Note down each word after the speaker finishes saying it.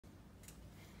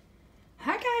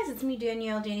Hey guys, it's me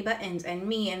Danielle, Danny Buttons, and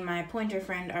me and my pointer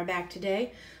friend are back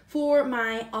today for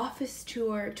my office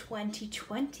tour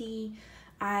 2020.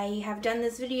 I have done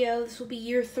this video, this will be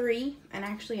year 3, and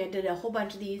actually I did a whole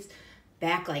bunch of these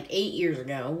back like 8 years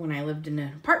ago when I lived in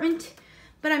an apartment.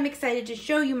 But I'm excited to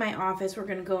show you my office. We're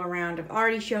going to go around. I've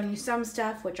already shown you some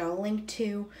stuff, which I'll link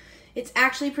to. It's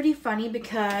actually pretty funny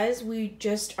because we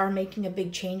just are making a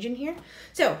big change in here.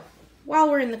 So,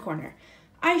 while we're in the corner,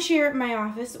 I share my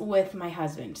office with my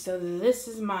husband. So this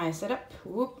is my setup.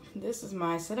 Whoop, this is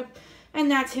my setup.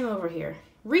 And that's him over here.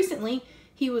 Recently,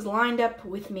 he was lined up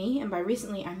with me. And by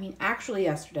recently, I mean actually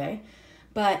yesterday.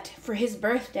 But for his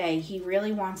birthday, he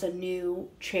really wants a new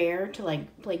chair to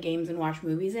like play games and watch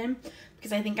movies in.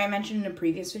 Because I think I mentioned in a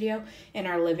previous video, in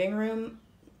our living room,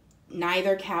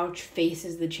 neither couch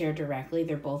faces the chair directly.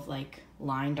 They're both like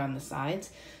lined on the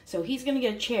sides. So he's going to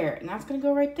get a chair and that's going to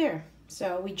go right there.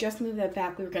 So we just moved that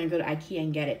back. We were going to go to IKEA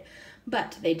and get it,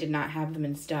 but they did not have them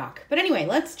in stock. But anyway,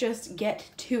 let's just get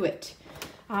to it.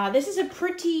 This is a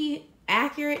pretty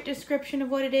accurate description of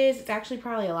what it is. It's actually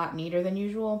probably a lot neater than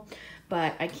usual,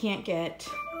 but I can't get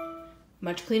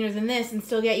much cleaner than this and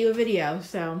still get you a video.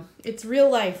 So it's real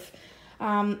life.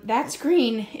 That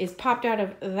screen is popped out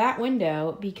of that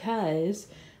window because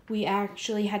we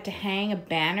actually had to hang a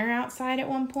banner outside at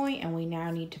one point, and we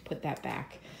now need to put that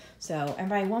back. So, and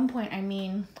by one point, I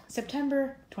mean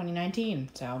September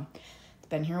 2019. So, it's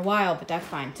been here a while, but that's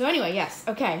fine. So anyway, yes,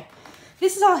 okay.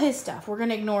 This is all his stuff. We're going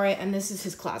to ignore it, and this is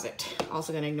his closet.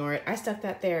 Also going to ignore it. I stuck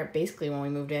that there basically when we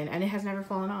moved in, and it has never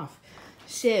fallen off.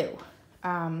 So,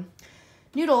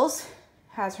 Noodles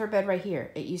has her bed right here.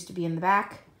 It used to be in the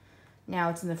back. Now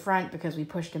it's in the front because we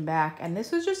pushed him back. And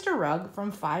this was just a rug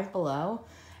from Five Below,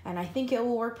 and I think it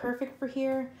will work perfect for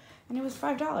here. And it was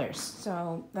 $5,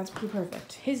 so that's pretty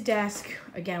perfect. His desk,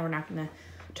 again, we're not gonna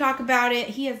talk about it.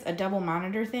 He has a double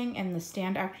monitor thing, and the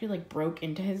stand actually like broke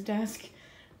into his desk,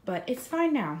 but it's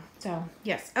fine now. So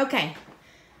yes, okay.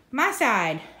 My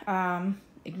side,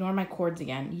 ignore my cords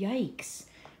again. Yikes.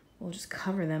 We'll just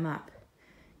cover them up.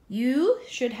 You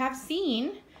should have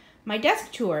seen my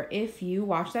desk tour if you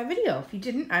watched that video. If you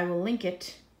didn't, I will link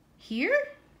it here.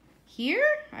 Here?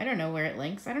 I don't know where it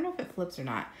links. I don't know if it flips or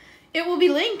not. It will be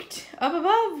linked up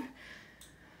above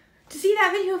to see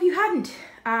that video if you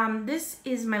hadn't. This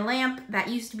is my lamp. That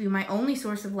used to be my only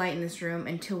source of light in this room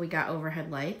until we got overhead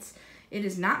lights. It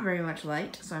is not very much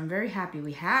light, so I'm very happy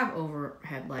we have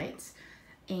overhead lights.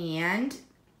 And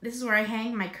this is where I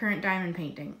hang my current diamond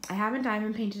painting. I haven't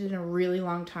diamond painted in a really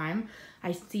long time.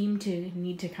 I seem to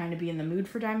need to kind of be in the mood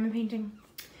for diamond painting.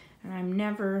 And I'm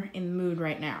never in the mood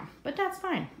right now. But that's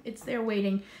fine. It's there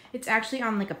waiting. It's actually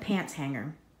on like a pants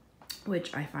hanger,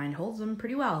 which I find holds them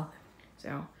pretty well.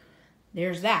 So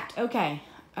there's that. Okay,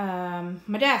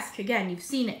 my desk, again, you've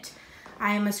seen it.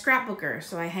 I am a scrapbooker,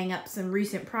 so I hang up some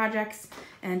recent projects,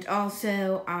 and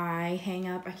also I hang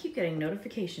up, I keep getting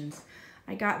notifications.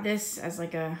 I got this as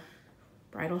like a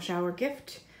bridal shower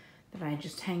gift that I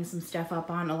just hang some stuff up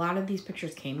on. A lot of these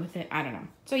pictures came with it, I don't know.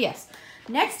 So yes,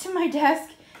 next to my desk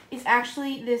is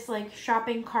actually this like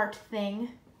shopping cart thing.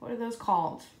 What are those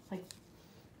called? Like,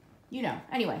 you know,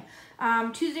 anyway,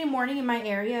 Tuesday morning in my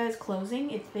area is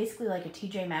closing. It's basically like a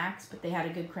TJ Maxx, but they had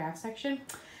a good craft section,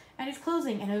 and it's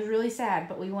closing, and it was really sad,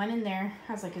 but we went in there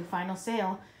as like a final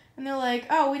sale, and they're like,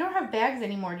 oh, we don't have bags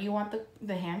anymore. Do you want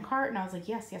the hand cart? And I was like,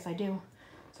 yes, I do.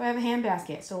 So I have a hand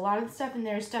basket. So a lot of the stuff in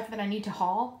there is stuff that I need to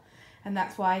haul, and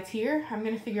that's why it's here. I'm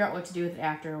going to figure out what to do with it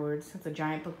afterwards. It's a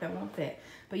giant book that won't fit,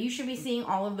 but you should be seeing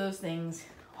all of those things,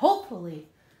 hopefully,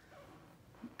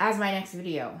 as my next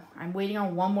video. I'm waiting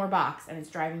on one more box and it's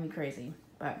driving me crazy.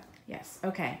 But yes,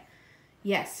 okay.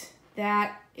 Yes,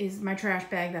 that is my trash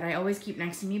bag that I always keep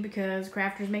next to me because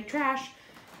crafters make trash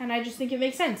and I just think it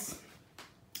makes sense.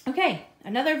 Okay,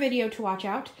 another video to watch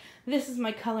out. This is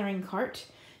my coloring cart.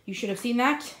 You should have seen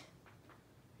that.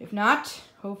 If not,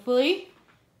 hopefully,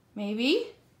 maybe,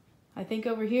 I think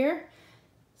over here.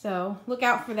 So look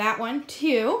out for that one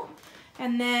too.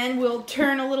 And then we'll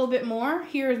turn a little bit more.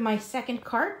 Here is my second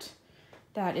cart.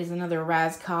 That is another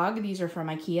Razcog. These are from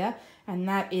IKEA. And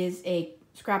that is a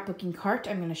scrapbooking cart.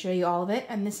 I'm going to show you all of it.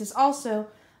 And this is also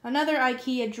another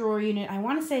IKEA drawer unit. I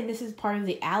want to say this is part of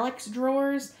the Alex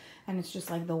drawers. And it's just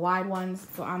like the wide ones.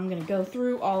 So I'm going to go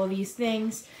through all of these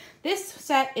things. This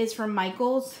set is from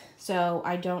Michaels. So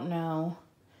I don't know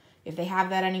if they have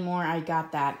that anymore. I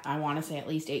got that, I want to say, at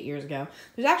least 8 years ago.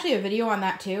 There's actually a video on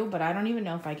that too, but I don't even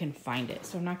know if I can find it,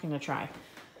 so I'm not going to try.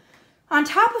 On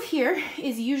top of here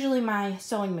is usually my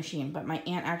sewing machine, but my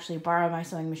aunt actually borrowed my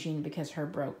sewing machine because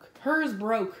hers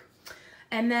broke.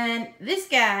 And then this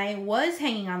guy was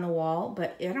hanging on the wall,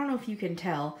 but I don't know if you can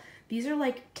tell. These are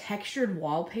like textured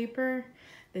wallpaper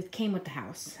that came with the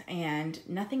house, and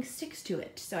nothing sticks to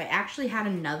it. So I actually had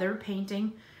another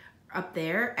painting up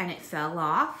there, and it fell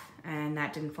off, and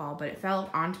that didn't fall, but it fell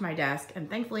onto my desk, and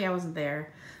thankfully I wasn't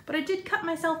there. But I did cut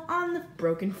myself on the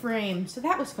broken frame, so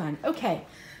that was fun. Okay,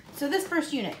 so this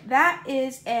first unit, that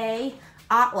is a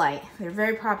OttLite. They're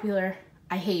very popular.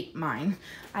 I hate mine.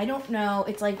 I don't know,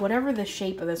 it's like whatever the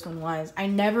shape of this one was. I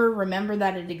never remember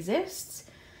that it exists,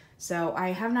 so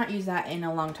I have not used that in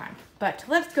a long time. But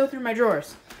let's go through my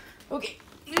drawers. Okay.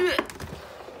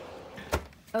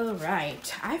 All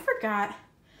right, I forgot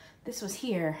this was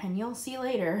here, and you'll see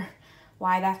later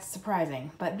why that's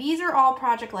surprising. But these are all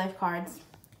Project Life cards.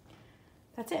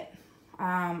 That's it.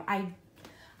 I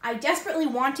desperately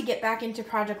want to get back into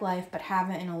Project Life, but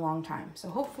haven't in a long time. So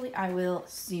hopefully I will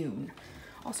soon.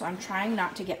 Also, I'm trying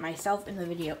not to get myself in the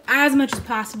video as much as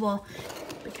possible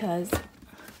because,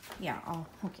 yeah,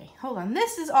 okay, hold on.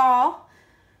 This is all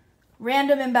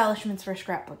random embellishments for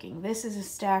scrapbooking. This is a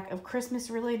stack of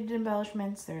Christmas-related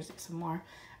embellishments. There's some more.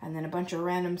 And then a bunch of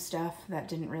random stuff that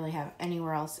didn't really have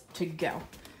anywhere else to go.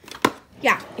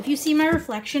 Yeah, if you see my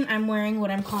reflection, I'm wearing what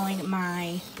I'm calling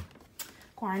my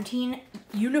quarantine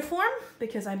uniform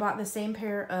because I bought the same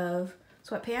pair of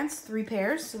sweatpants, 3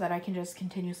 pairs, so that I can just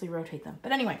continuously rotate them.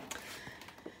 But anyway,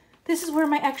 this is where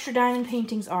my extra diamond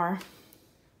paintings are.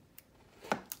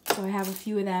 So I have a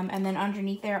few of them, and then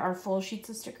underneath there are full sheets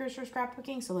of stickers for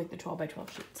scrapbooking, so like the 12 by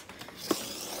 12 sheets.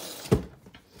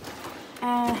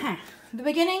 The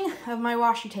beginning of my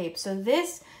washi tape. So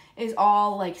this is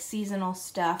all like seasonal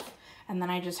stuff, and then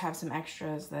I just have some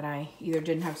extras that I either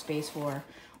didn't have space for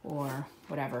or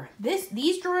whatever.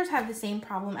 These drawers have the same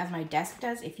problem as my desk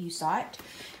does, if you saw it,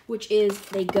 which is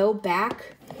they go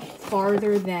back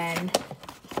farther than,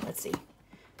 let's see.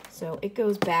 So it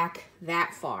goes back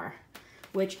that far,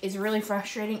 which is really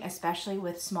frustrating, especially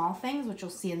with small things, which you'll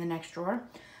see in the next drawer.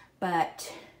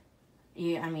 But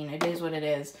yeah, I mean, it is what it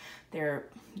is. They're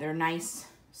nice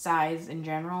size in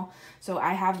general. So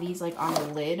I have these like on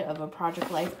the lid of a Project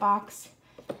Life box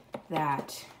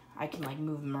that I can like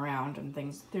move them around and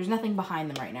things. There's nothing behind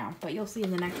them right now, but you'll see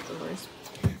in the next drawers.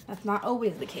 That's not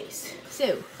always the case.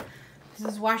 So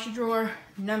this is washi drawer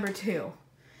number 2.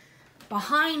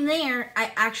 Behind there,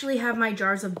 I actually have my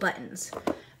jars of buttons.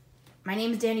 My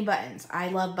name is Danny Buttons. I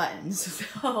love buttons.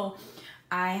 So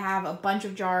I have a bunch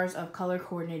of jars of color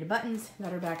coordinated buttons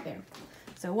that are back there.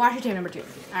 So washi tape number 2.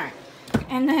 All right.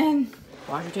 And then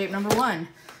washi tape number 1.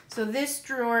 So this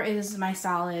drawer is my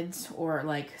solids or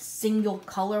like single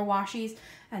color washies.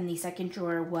 And the second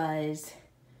drawer was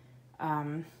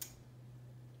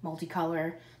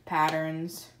multicolor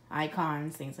patterns,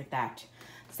 icons, things like that.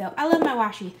 So I love my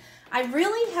washi. I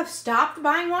really have stopped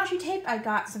buying washi tape. I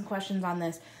got some questions on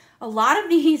this. A lot of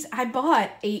these I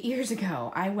bought 8 years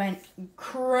ago. I went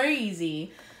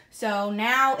crazy. So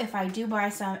now if I do buy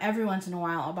some, every once in a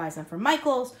while I'll buy some from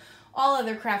Michael's, all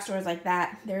other craft stores like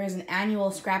that. There is an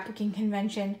annual scrapbooking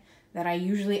convention that I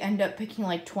usually end up picking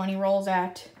like 20 rolls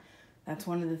at. That's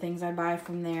one of the things I buy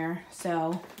from there.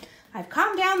 So I've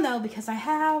calmed down though because I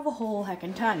have a whole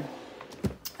heckin' ton.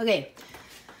 Okay.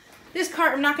 This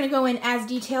cart I'm not going to go in as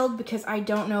detailed because I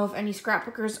don't know if any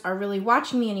scrapbookers are really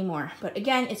watching me anymore. But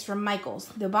again, it's from Michael's.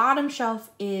 The bottom shelf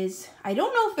is, I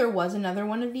don't know if there was another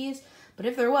one of these, but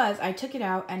if there was, I took it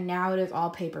out and now it is all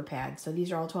paper pads. So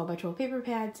these are all 12 by 12 paper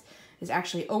pads. It's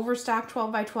actually overstock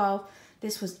 12 by 12.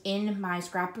 This was in my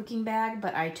scrapbooking bag,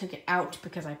 but I took it out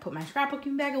because I put my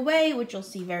scrapbooking bag away, which you'll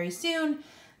see very soon.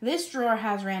 This drawer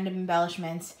has random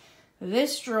embellishments.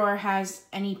 This drawer has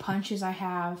any punches I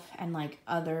have and like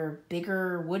other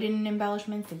bigger wooden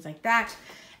embellishments, things like that.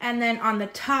 And then on the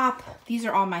top, these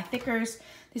are all my thickers.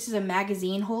 This is a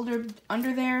magazine holder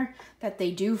under there that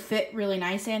they do fit really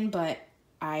nice in, but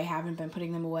I haven't been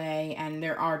putting them away and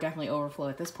there are definitely overflow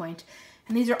at this point.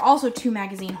 And these are also 2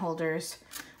 magazine holders,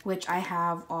 which I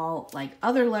have all like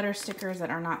other letter stickers that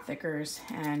are not thickers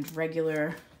and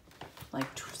regular like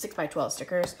 6 by 12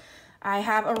 stickers. I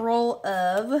have a roll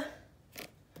of,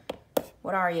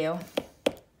 what are you?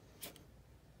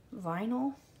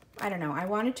 Vinyl? I don't know. I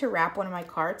wanted to wrap one of my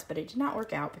carts, but it did not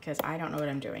work out because I don't know what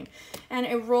I'm doing. And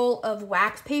a roll of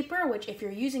wax paper, which if you're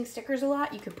using stickers a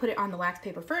lot, you could put it on the wax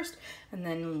paper first and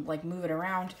then like move it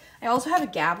around. I also have a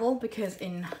gavel because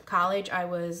in college I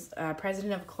was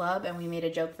president of a club and we made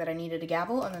a joke that I needed a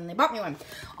gavel and then they bought me one.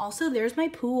 Also, there's my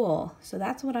pool. So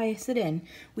that's what I sit in.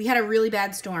 We had a really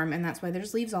bad storm and that's why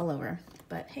there's leaves all over.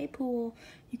 But hey, pool,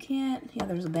 you can't, yeah,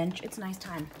 there's a bench. It's a nice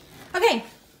time. Okay.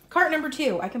 Cart number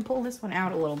 2. I can pull this one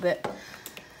out a little bit,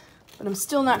 but I'm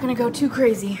still not going to go too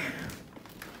crazy.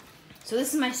 So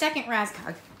this is my second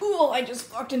Razzcog. Ooh, I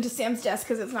just walked into Sam's desk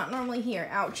because it's not normally here.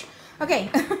 Ouch. Okay.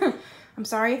 I'm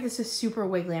sorry if this is super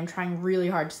wiggly. I'm trying really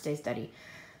hard to stay steady.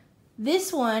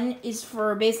 This one is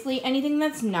for basically anything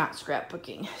that's not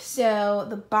scrapbooking. So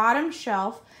the bottom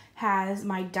shelf has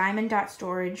my diamond dot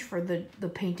storage for the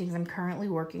paintings I'm currently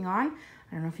working on.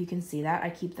 I don't know if you can see that. I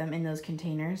keep them in those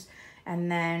containers.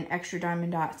 And then extra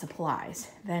diamond dot supplies.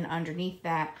 Then underneath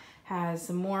that has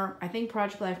some more, I think,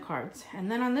 Project Life cards.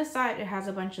 And then on this side, it has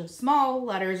a bunch of small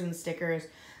letters and stickers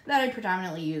that I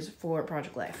predominantly use for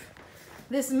Project Life.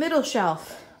 This middle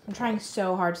shelf, I'm trying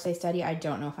so hard to stay steady. I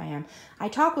don't know if I am. I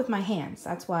talk with my hands.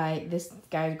 That's why this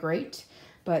guy's great.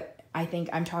 But I think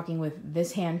I'm talking with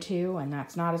this hand too, and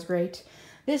that's not as great.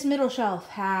 This middle shelf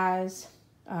has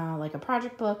like a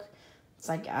project book. It's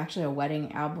like actually a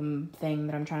wedding album thing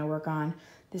that I'm trying to work on.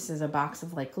 This is a box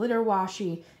of like glitter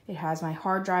washi. It has my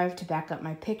hard drive to back up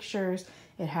my pictures.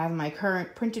 It has my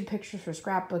current printed pictures for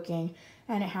scrapbooking.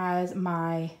 And it has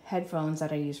my headphones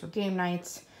that I use for game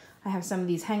nights. I have some of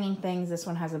these hanging things. This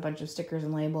one has a bunch of stickers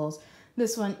and labels.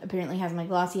 This one apparently has my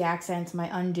glossy accents, my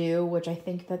undo, which I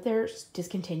think that they're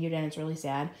discontinued and it's really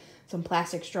sad. Some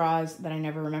plastic straws that I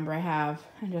never remember I have,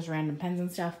 and just random pens and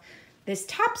stuff. This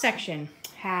top section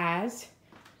has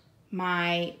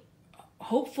my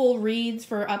hopeful reads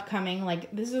for upcoming, like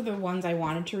these are the ones I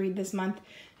wanted to read this month,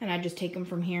 and I just take them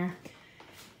from here.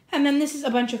 And then this is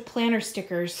a bunch of planner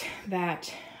stickers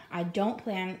that I don't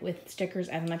plan with stickers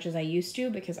as much as I used to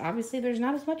because obviously there's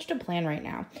not as much to plan right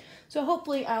now. So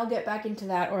hopefully I'll get back into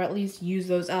that or at least use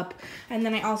those up. And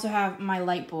then I also have my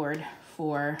light board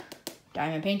for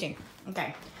diamond painting.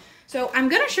 Okay, so I'm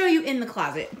gonna show you in the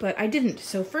closet, but I didn't.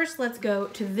 So first let's go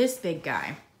to this big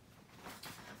guy.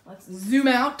 Let's zoom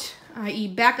out, i.e.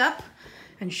 back up,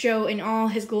 and show in all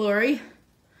his glory.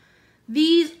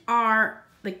 These are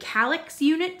the Kallax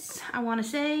units, I want to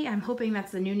say. I'm hoping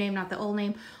that's the new name, not the old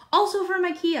name. Also from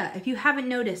IKEA, if you haven't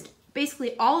noticed,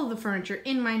 basically all of the furniture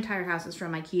in my entire house is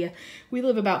from IKEA. We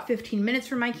live about 15 minutes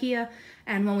from IKEA,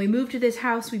 and when we moved to this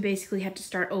house, we basically had to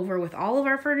start over with all of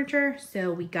our furniture,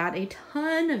 so we got a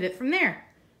ton of it from there.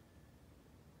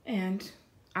 And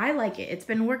I like it. It's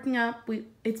been working up.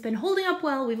 It's been holding up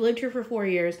well. We've lived here for 4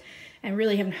 years and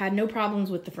really haven't had no problems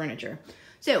with the furniture.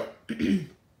 So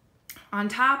on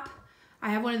top,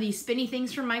 I have one of these spinny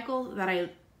things from Michael that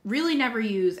I really never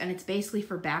use, and it's basically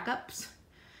for backups.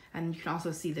 And you can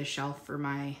also see the shelf for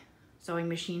my sewing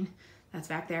machine that's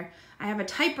back there. I have a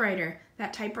typewriter.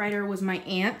 That typewriter was my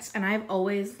aunt's, and I've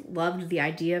always loved the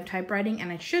idea of typewriting,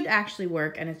 and it should actually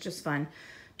work, and it's just fun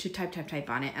to type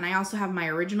on it. And I also have my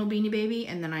original Beanie Baby,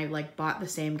 and then I like bought the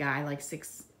same guy like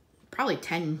probably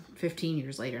 10, 15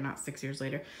 years later, not 6 years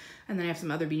later. And then I have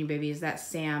some other Beanie Babies. That's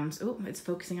Sam's. Oh, it's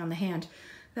focusing on the hand.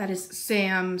 That is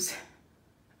Sam's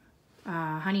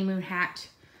honeymoon hat,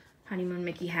 honeymoon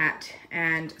Mickey hat,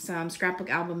 and some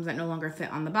scrapbook albums that no longer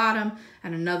fit on the bottom,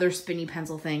 and another spinny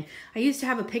pencil thing. I used to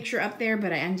have a picture up there,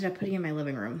 but I ended up putting it in my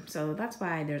living room, so that's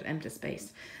why there's empty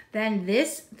space. Then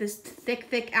this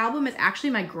thick album is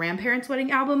actually my grandparents'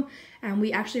 wedding album, and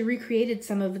we actually recreated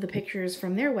some of the pictures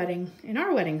from their wedding in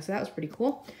our wedding, so that was pretty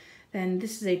cool. Then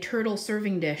this is a turtle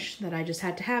serving dish that I just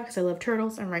had to have because I love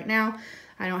turtles, and right now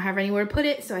I don't have anywhere to put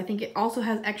it, so I think it also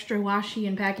has extra washi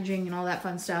and packaging and all that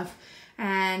fun stuff.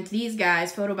 And these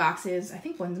guys, photo boxes, I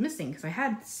think one's missing because I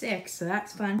had 6, so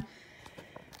that's fun.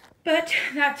 But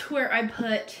that's where I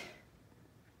put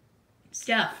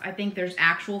stuff. I think there's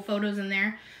actual photos in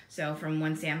there. So from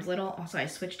when Sam's little. Also, I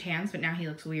switched hands, but now he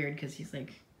looks weird because he's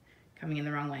like coming in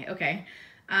the wrong way. Okay.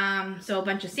 So a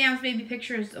bunch of Sam's baby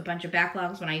pictures, a bunch of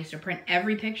backlogs when I used to print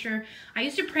every picture. I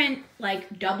used to print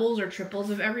like doubles or triples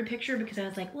of every picture because I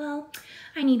was like, well,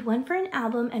 I need one for an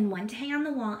album and one to hang on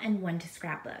the wall and one to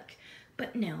scrapbook.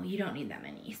 But no, you don't need that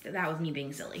many. So that was me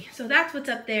being silly. So that's what's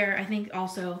up there. I think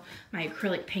also my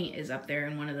acrylic paint is up there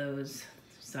in one of those,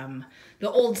 the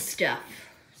old stuff.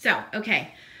 So,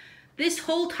 okay. This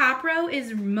whole top row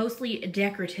is mostly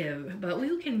decorative, but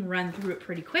we can run through it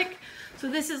pretty quick. So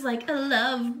this is like a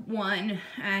love one,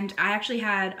 and I actually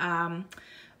had,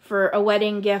 for a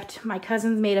wedding gift, my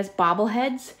cousins made us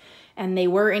bobbleheads, and they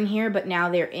were in here, but now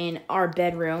they're in our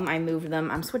bedroom. I moved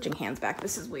them. I'm switching hands back.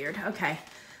 This is weird. Okay.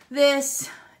 This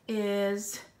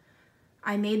is,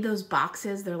 I made those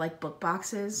boxes. They're like book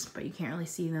boxes, but you can't really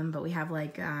see them. But we have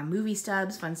like movie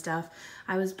stubs, fun stuff.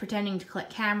 I was pretending to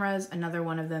collect cameras. Another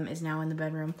one of them is now in the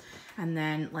bedroom. And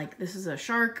then like this is a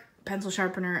shark, pencil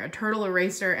sharpener, a turtle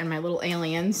eraser, and my little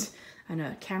aliens, and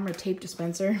a camera tape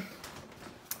dispenser.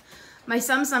 My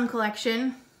Tsum Tsum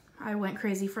collection. I went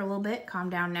crazy for a little bit. Calm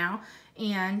down now.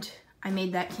 And I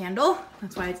made that candle.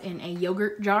 That's why it's in a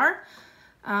yogurt jar.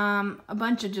 A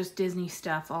bunch of just Disney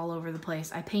stuff all over the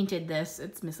place. I painted this.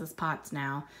 It's Mrs. Potts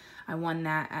now. I won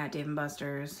that at Dave &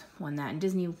 Buster's, won that in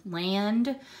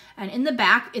Disneyland. And in the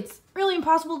back, it's really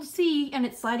impossible to see, and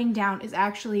it's sliding down, is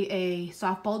actually a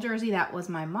softball jersey. That was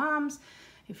my mom's.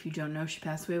 If you don't know, she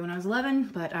passed away when I was 11,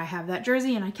 but I have that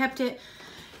jersey and I kept it,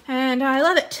 and I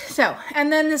love it. So,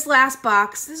 and then this last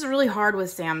box, this is really hard with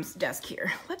Sam's desk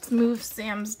here. Let's move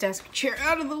Sam's desk chair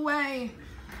out of the way.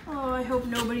 Oh, I hope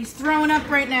nobody's throwing up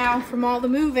right now from all the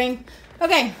moving.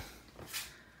 Okay.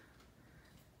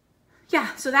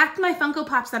 Yeah, so that's my Funko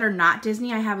Pops that are not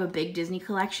Disney. I have a big Disney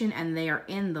collection, and they are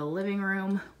in the living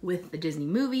room with the Disney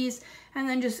movies, and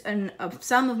then just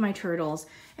some of my turtles.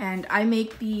 And I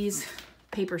make these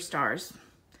paper stars,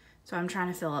 so I'm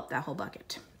trying to fill up that whole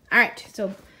bucket. All right,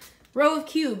 so row of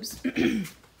cubes.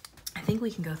 I think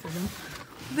we can go through them.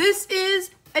 This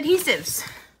is adhesives.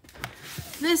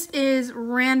 This is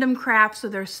random crafts. So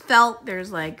there's felt,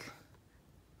 there's like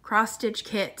cross-stitch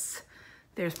kits.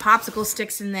 There's popsicle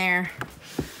sticks in there.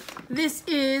 This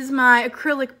is my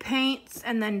acrylic paints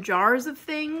and then jars of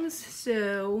things.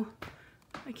 So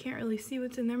I can't really see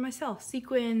what's in there myself.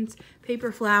 Sequins,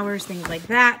 paper flowers, things like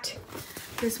that.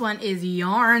 This one is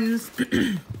yarns.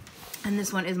 And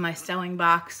this one is my sewing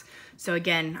box. So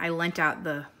again, I lent out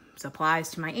the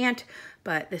supplies to my aunt,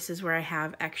 but this is where I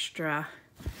have extra,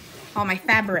 all my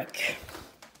fabric.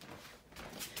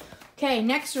 Okay,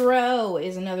 next row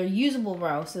is another usable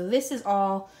row. So this is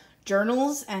all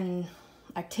journals and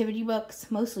activity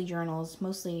books, mostly journals,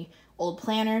 mostly old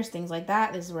planners, things like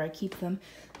that. This is where I keep them.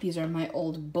 These are my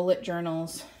old bullet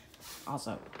journals.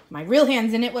 Also, my real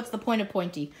hand's in it. What's the point of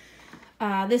pointy?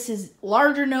 This is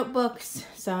larger notebooks,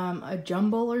 a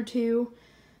jumble or two.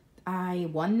 I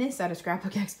won this at a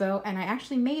scrapbook expo, and I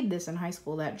actually made this in high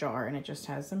school, that jar, and it just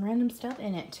has some random stuff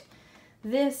in it.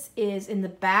 This is in the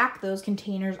back. Those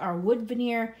containers are wood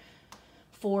veneer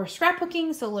for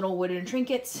scrapbooking, so little wooden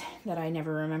trinkets that I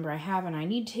never remember I have and I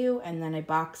need to, and then a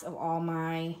box of all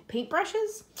my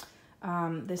paintbrushes.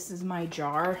 This is my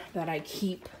jar that I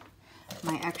keep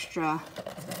my extra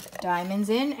diamonds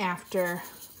in after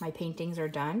my paintings are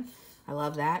done. I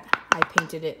love that. I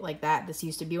painted it like that. This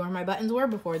used to be where my buttons were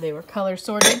before they were color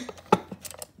sorted.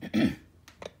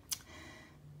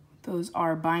 Those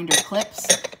are binder clips.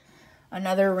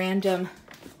 Another random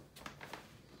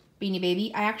Beanie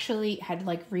Baby. I actually had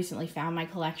recently found my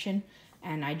collection,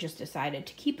 and I just decided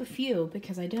to keep a few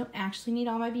because I don't actually need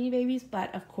all my Beanie Babies,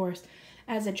 but of course,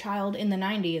 as a child in the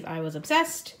 90s, I was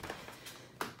obsessed.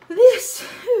 This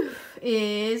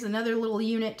is another little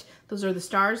unit. Those are the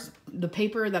stars, the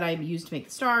paper that I used to make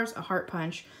the stars, a heart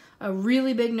punch, a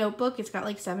really big notebook. It's got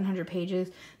like 700 pages.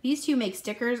 These two make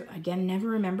stickers. Again, never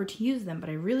remember to use them, but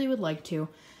I really would like to.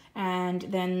 And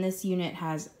then this unit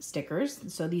has stickers.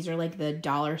 So these are like the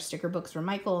dollar sticker books from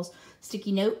Michaels,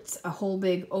 sticky notes, a whole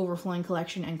big overflowing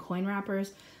collection, and coin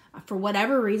wrappers. For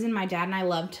whatever reason, my dad and I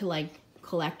love to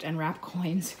collect and wrap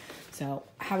coins. So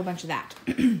I have a bunch of that.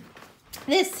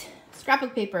 This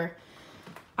scrapbook paper,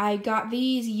 I got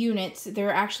these units. There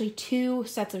are actually 2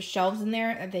 sets of shelves in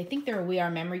there. They think they're a We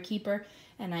Are Memory Keeper,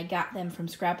 and I got them from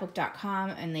scrapbook.com,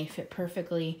 and they fit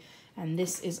perfectly. And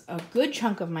this is a good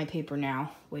chunk of my paper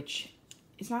now, which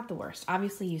is not the worst.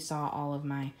 Obviously, you saw all of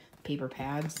my paper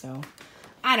pads, so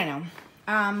I don't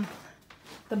know.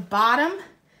 The bottom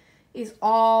is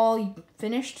all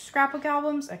finished scrapbook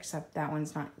albums, except that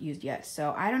one's not used yet.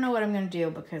 So I don't know what I'm going to do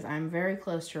because I'm very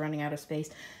close to running out of space.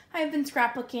 I've been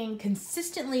scrapbooking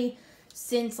consistently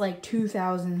since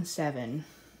 2007.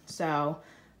 So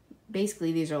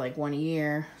basically these are one a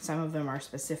year. Some of them are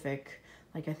specific.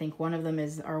 I think one of them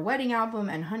is our wedding album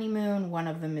and honeymoon. One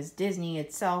of them is Disney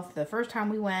itself. The first time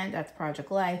we went, that's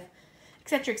Project Life,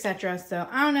 etc., etc. So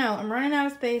I don't know. I'm running out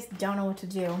of space. Don't know what to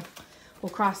do.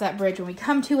 We'll cross that bridge when we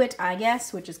come to it, I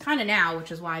guess, which is kind of now,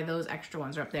 which is why those extra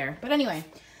ones are up there. But anyway,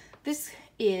 this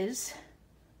is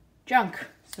junk,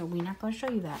 so we're not going to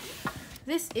show you that.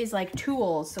 This is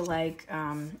tools, so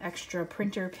extra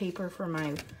printer paper for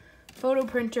my photo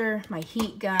printer, my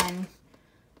heat gun.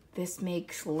 This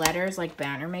makes letters like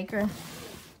Banner Maker.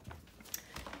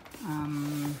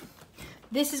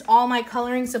 This is all my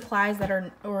coloring supplies that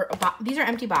are, these are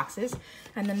empty boxes.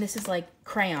 And then this is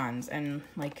crayons and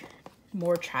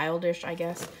more childish, I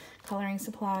guess, coloring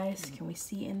supplies. Can we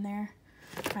see in there?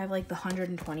 I have the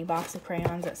 120 box of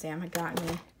crayons that Sam had gotten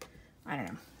me. I don't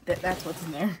know. That's what's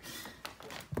in there.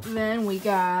 Then we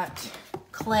got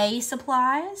clay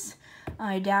supplies.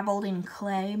 I dabbled in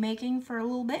clay making for a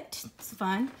little bit. It's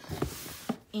fun.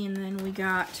 And then we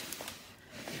got,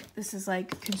 this is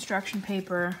construction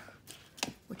paper,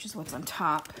 which is what's on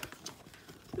top.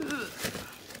 Ugh.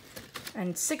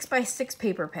 and 6x6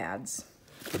 paper pads.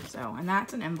 So, and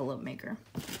that's an envelope maker.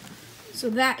 So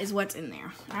that is what's in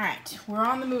there. All right, we're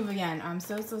on the move again. I'm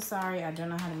so sorry. I don't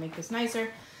know how to make this nicer.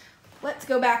 Let's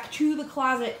go back to the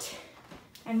closet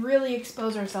and really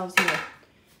expose ourselves here.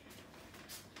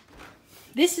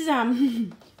 This is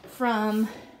from,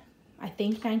 I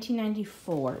think,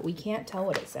 1994. We can't tell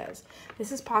what it says.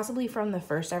 This is possibly from the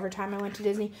first ever time I went to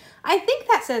Disney. I think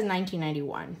that says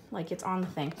 1991, like it's on the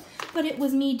thing. But it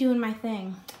was me doing my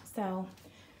thing. So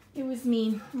it was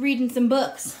me reading some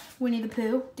books. Winnie the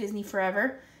Pooh, Disney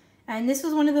Forever. And this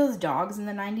was one of those dogs in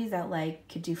the 90s that like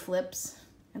could do flips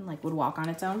and like would walk on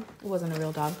its own. It wasn't a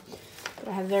real dog, but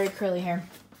it had very curly hair.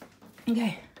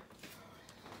 Okay.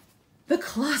 The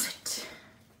closet.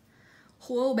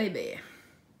 Whoa, baby.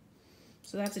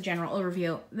 So that's a general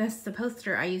overview. This is the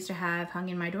poster I used to have hung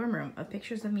in my dorm room of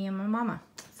pictures of me and my mama.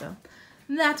 So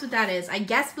that's what that is. I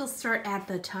guess we'll start at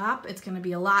the top. It's going to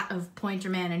be a lot of Pointer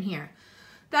Man in here.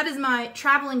 That is my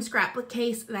traveling scrapbook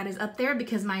case that is up there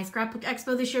because my scrapbook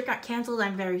expo this year got canceled.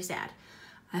 I'm very sad.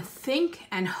 I think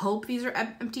and hope these are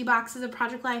empty boxes of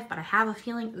Project Life, but I have a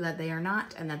feeling that they are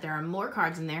not and that there are more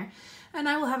cards in there. And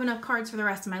I will have enough cards for the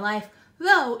rest of my life.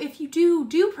 Though, if you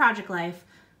do Project Life,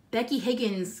 Becky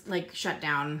Higgins like shut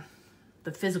down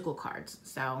the physical cards.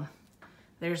 So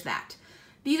there's that.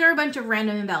 These are a bunch of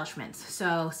random embellishments.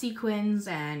 So sequins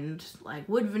and like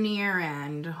wood veneer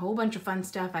and a whole bunch of fun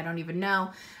stuff I don't even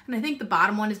know. And I think the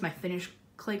bottom one is my finished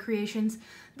clay creations.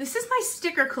 This is my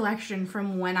sticker collection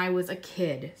from when I was a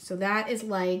kid. So that is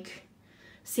like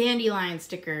Sandyline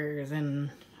stickers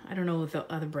and I don't know what the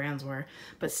other brands were,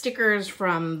 but stickers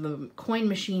from the coin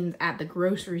machines at the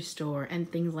grocery store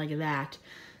and things like that.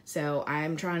 So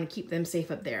I'm trying to keep them safe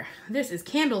up there. This is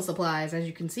candle supplies, as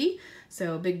you can see.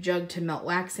 So a big jug to melt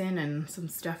wax in and some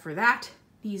stuff for that.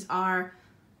 These are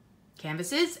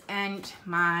canvases and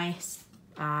my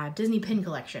Disney pin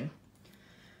collection.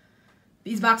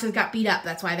 These boxes got beat up,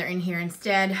 that's why they're in here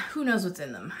instead. Who knows what's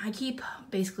in them? I keep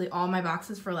basically all my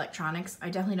boxes for electronics. I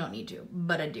definitely don't need to,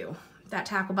 but I do. That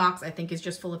tackle box I think is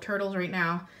just full of turtles right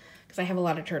now because I have a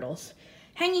lot of turtles.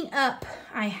 Hanging up,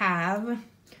 I have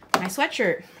my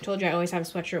sweatshirt. I told you I always have a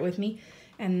sweatshirt with me.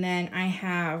 And then I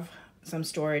have some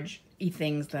storage-y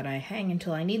things that I hang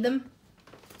until I need them.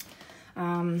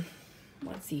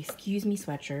 Let's see, excuse me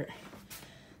sweatshirt.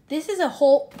 This is a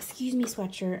whole, excuse me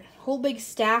sweatshirt, whole big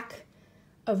stack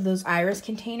of those Iris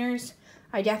containers.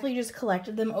 I definitely just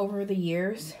collected them over the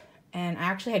years. And I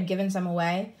actually had given some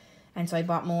away. And so I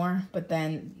bought more, but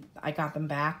then I got them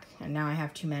back and now I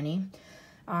have too many.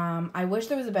 I wish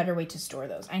there was a better way to store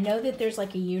those. I know that there's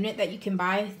like a unit that you can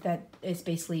buy that is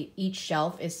basically each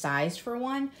shelf is sized for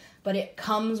one, but it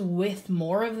comes with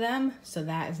more of them. So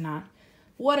that is not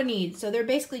what I need. So they're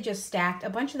basically just stacked. A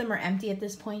bunch of them are empty at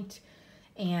this point,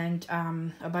 and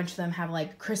a bunch of them have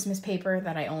like Christmas paper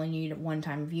that I only need one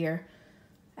time of year.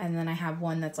 And then I have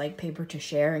one that's like paper to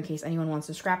share in case anyone wants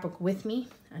to scrapbook with me.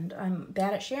 And I'm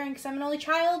bad at sharing because I'm an only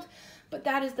child, but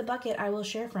that is the bucket I will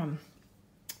share from.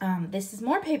 This is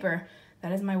more paper.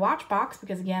 That is my watch box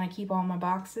because again, I keep all my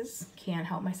boxes. Can't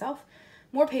help myself.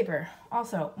 More paper.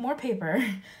 Also, more paper.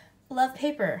 Love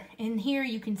paper. In here,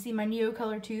 you can see my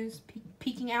Neocolor 2s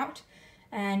peeking out.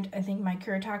 And I think my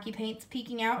Kuretake paints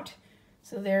peeking out.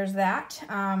 So there's that.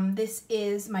 This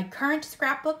is my current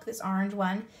scrapbook, this orange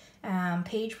one.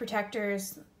 Page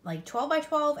protectors, like 12 by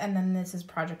 12, and then this is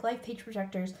Project Life page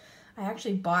protectors. I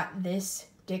actually bought this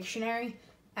dictionary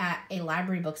at a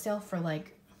library book sale for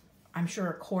like, I'm sure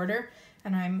a quarter,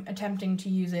 and I'm attempting to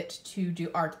use it to do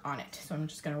art on it. So I'm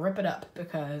just gonna rip it up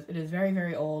because it is very,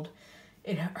 very old.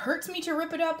 It hurts me to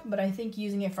rip it up, but I think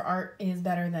using it for art is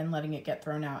better than letting it get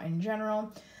thrown out in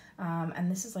general.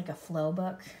 And this is like a flow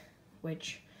book,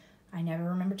 which I never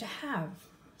remember to have.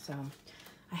 So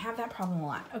I have that problem a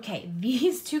lot. Okay,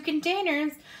 these two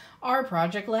containers are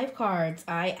Project Life cards.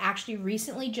 I actually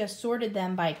recently just sorted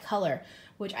them by color,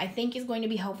 which I think is going to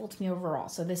be helpful to me overall.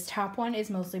 So this top one is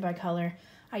mostly by color.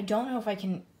 I don't know if I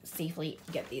can safely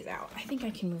get these out. I think I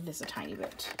can move this a tiny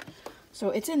bit. So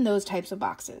it's in those types of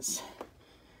boxes.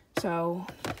 So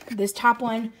this top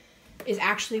one is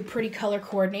actually pretty color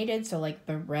coordinated. So like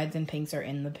the reds and pinks are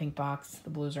in the pink box, the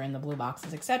blues are in the blue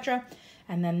boxes, etc.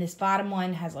 And then this bottom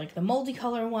one has like the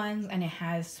multicolor ones, and it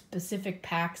has specific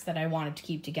packs that I wanted to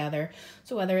keep together.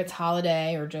 So whether it's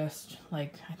holiday or just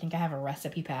like, I think I have a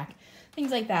recipe pack,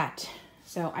 things like that.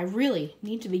 So I really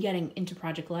need to be getting into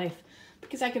Project Life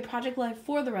because I could Project Life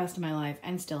for the rest of my life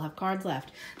and still have cards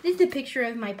left. This is a picture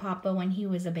of my papa when he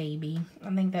was a baby.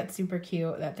 I think that's super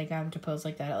cute that they got him to pose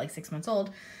like that at like 6 months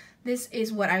old. This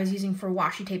is what I was using for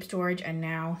washi tape storage, and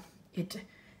now it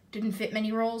didn't fit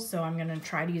many rolls, so I'm gonna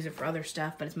try to use it for other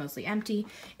stuff, but it's mostly empty.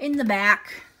 In the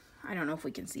back, I don't know if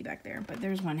we can see back there, but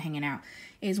there's one hanging out,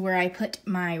 is where I put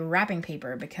my wrapping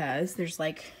paper, because there's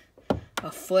like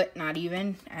a foot, not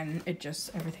even, and it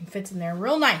just, everything fits in there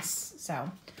real nice.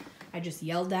 So I just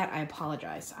yelled that. I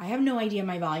apologize. I have no idea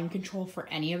my volume control for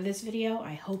any of this video.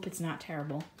 I hope it's not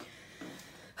terrible.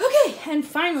 Okay, and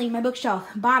finally, my bookshelf.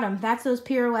 Bottom, that's those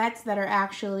pirouettes that are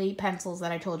actually pencils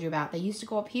that I told you about. They used to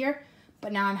go up here,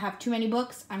 but now I have too many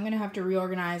books. I'm going to have to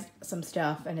reorganize some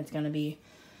stuff, and it's going to be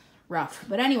rough.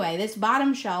 But anyway, this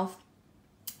bottom shelf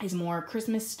is more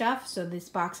Christmas stuff. So this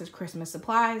box is Christmas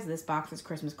supplies. This box is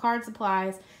Christmas card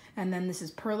supplies. And then this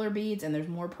is perler beads, and there's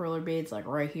more perler beads like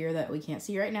right here that we can't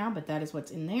see right now, but that is what's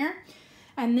in there.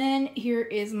 And then here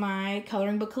is my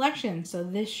coloring book collection. So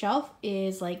this shelf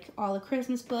is like all the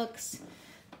Christmas books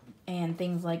and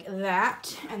things like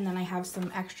that. And then I have some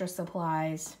extra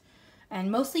supplies. And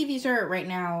mostly these are right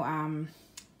now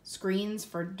screens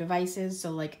for devices.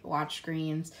 So like watch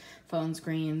screens, phone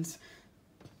screens.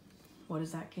 What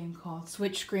is that game called?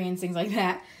 Switch screens, things like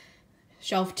that.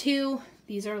 Shelf 2,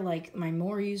 these are like my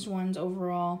more used ones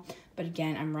overall. But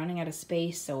again, I'm running out of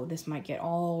space, so this might get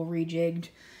all rejigged.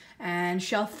 And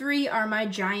shelf 3 are my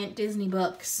giant Disney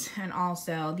books, and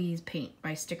also these paint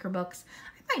by sticker books.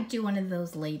 I might do one of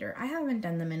those later. I haven't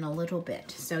done them in a little bit.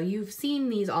 So you've seen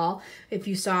these all. If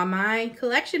you saw my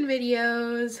collection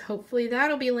videos, hopefully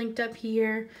that'll be linked up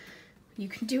here. You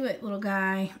can do it, little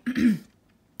guy.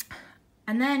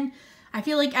 And then I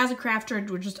feel like as a crafter,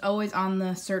 we're just always on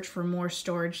the search for more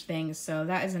storage things. So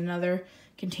that is another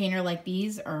container like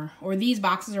these, or these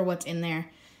boxes are what's in there.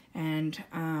 And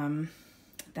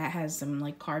that has some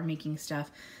like card making stuff.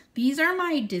 These are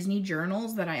my Disney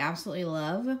journals that I absolutely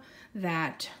love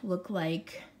that look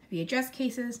like VHS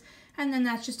cases. And then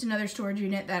that's just another storage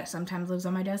unit that sometimes lives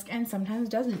on my desk and sometimes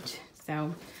doesn't.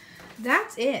 So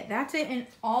that's it. That's it in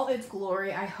all its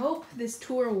glory. I hope this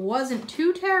tour wasn't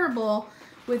too terrible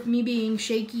with me being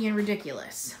shaky and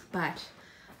ridiculous, but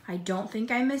I don't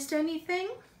think I missed anything.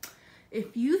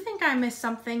 If you think I missed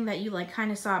something that you like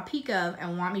kind of saw a peek of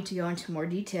and want me to go into more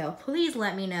detail, please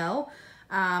let me know.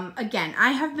 Again,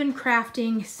 I have been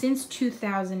crafting since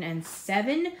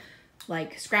 2007,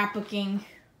 like scrapbooking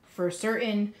for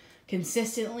certain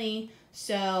consistently.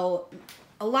 So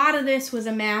a lot of this was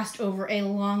amassed over a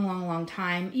long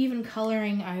time. Even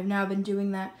coloring, I have now been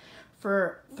doing that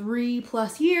for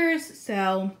 3+ years.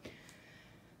 So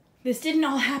this didn't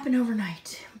all happen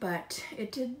overnight, but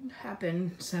it did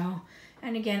happen. So,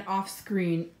 and again, off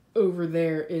screen over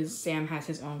there is Sam has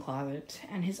his own closet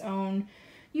and his own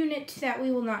unit that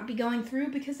we will not be going through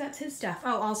because that's his stuff.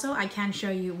 Oh, also I can show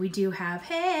you, we do have,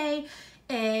 hey,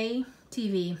 a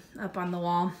TV up on the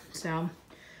wall. So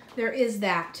there is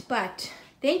that, but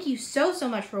thank you so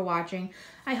much for watching.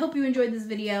 I hope you enjoyed this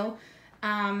video.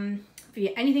 If you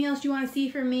have anything else you want to see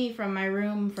from me, from my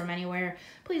room, from anywhere,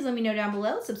 please let me know down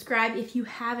below. Subscribe if you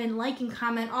haven't, like and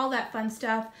comment, all that fun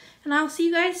stuff. And I'll see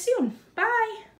you guys soon. Bye!